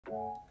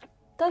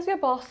Does your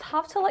boss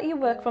have to let you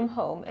work from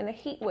home in a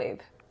heat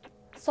wave?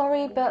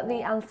 Sorry, but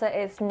the answer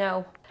is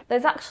no.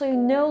 There's actually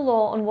no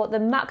law on what the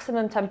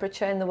maximum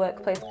temperature in the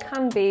workplace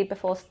can be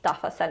before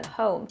staff are sent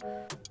home.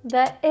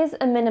 There is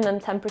a minimum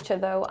temperature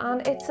though,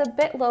 and it's a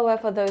bit lower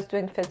for those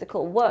doing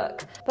physical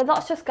work, but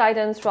that's just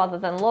guidance rather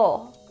than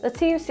law. The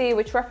TUC,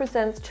 which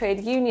represents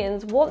trade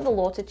unions, want the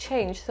law to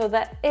change so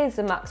there is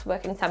a max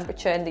working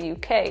temperature in the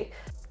UK.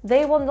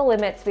 They want the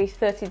limit to be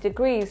 30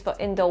 degrees for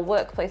indoor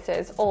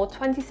workplaces or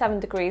 27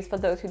 degrees for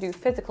those who do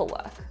physical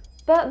work.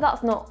 But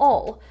that's not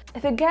all.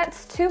 If it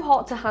gets too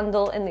hot to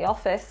handle in the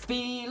office,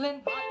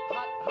 the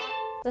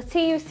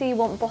TUC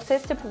want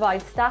bosses to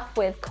provide staff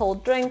with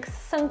cold drinks,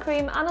 sun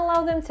cream, and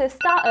allow them to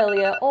start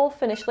earlier or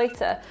finish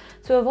later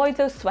to avoid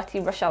those sweaty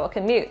rush hour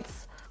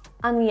commutes.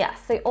 And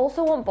yes, they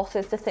also want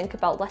bosses to think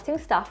about letting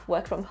staff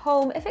work from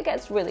home if it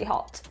gets really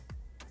hot.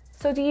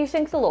 So do you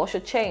think the law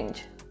should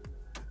change?